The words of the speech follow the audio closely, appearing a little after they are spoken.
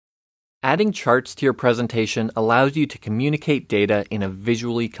Adding charts to your presentation allows you to communicate data in a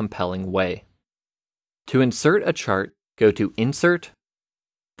visually compelling way. To insert a chart, go to Insert,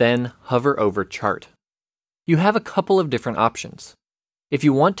 then hover over Chart. You have a couple of different options. If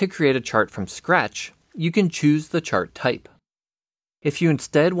you want to create a chart from scratch, you can choose the chart type. If you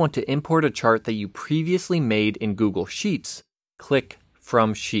instead want to import a chart that you previously made in Google Sheets, click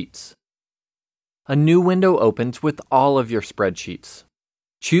From Sheets. A new window opens with all of your spreadsheets.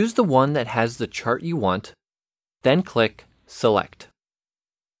 Choose the one that has the chart you want, then click Select.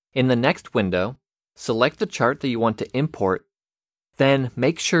 In the next window, select the chart that you want to import, then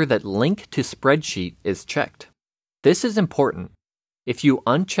make sure that Link to Spreadsheet is checked. This is important. If you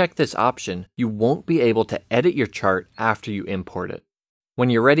uncheck this option, you won't be able to edit your chart after you import it. When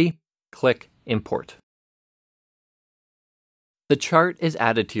you're ready, click Import. The chart is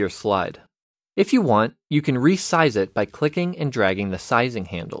added to your slide. If you want, you can resize it by clicking and dragging the sizing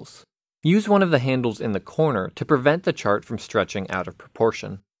handles. Use one of the handles in the corner to prevent the chart from stretching out of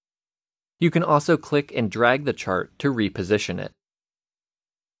proportion. You can also click and drag the chart to reposition it.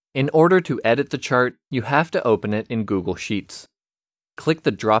 In order to edit the chart, you have to open it in Google Sheets. Click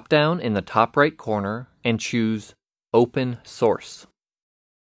the drop-down in the top right corner and choose Open Source.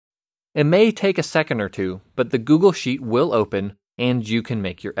 It may take a second or two, but the Google Sheet will open and you can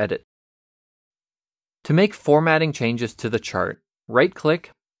make your edit. To make formatting changes to the chart,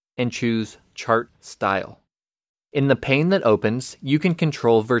 right-click and choose Chart Style. In the pane that opens, you can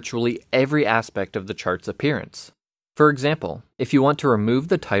control virtually every aspect of the chart's appearance. For example, if you want to remove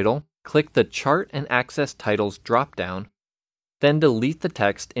the title, click the Chart and Access Titles drop-down, then delete the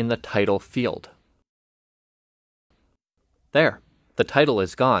text in the title field. There, the title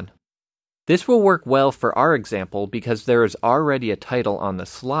is gone. This will work well for our example because there is already a title on the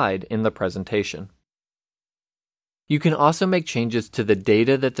slide in the presentation. You can also make changes to the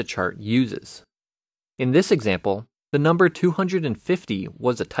data that the chart uses. In this example, the number 250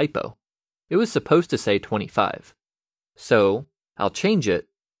 was a typo. It was supposed to say 25. So, I'll change it,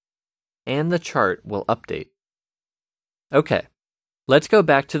 and the chart will update. Okay, let's go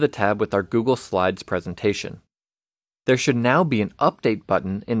back to the tab with our Google Slides presentation. There should now be an Update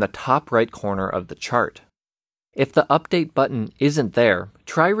button in the top right corner of the chart. If the Update button isn't there,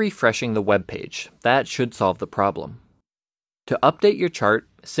 try refreshing the web page. That should solve the problem. To update your chart,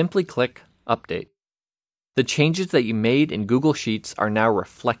 simply click Update. The changes that you made in Google Sheets are now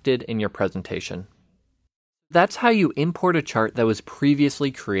reflected in your presentation. That's how you import a chart that was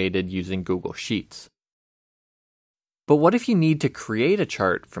previously created using Google Sheets. But what if you need to create a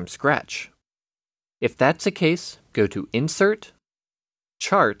chart from scratch? If that's the case, go to Insert,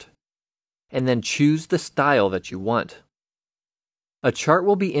 Chart, and then choose the style that you want. A chart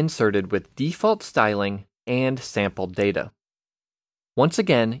will be inserted with default styling and sampled data. Once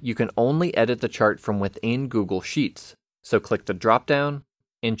again, you can only edit the chart from within Google Sheets, so click the drop-down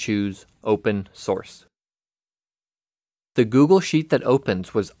and choose Open Source. The Google Sheet that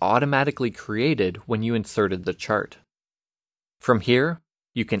opens was automatically created when you inserted the chart. From here,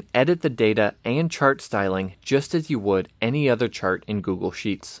 you can edit the data and chart styling just as you would any other chart in Google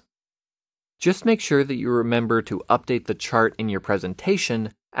Sheets. Just make sure that you remember to update the chart in your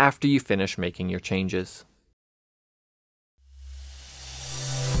presentation after you finish making your changes.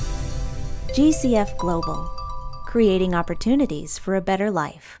 GCF Global, creating opportunities for a better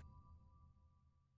life.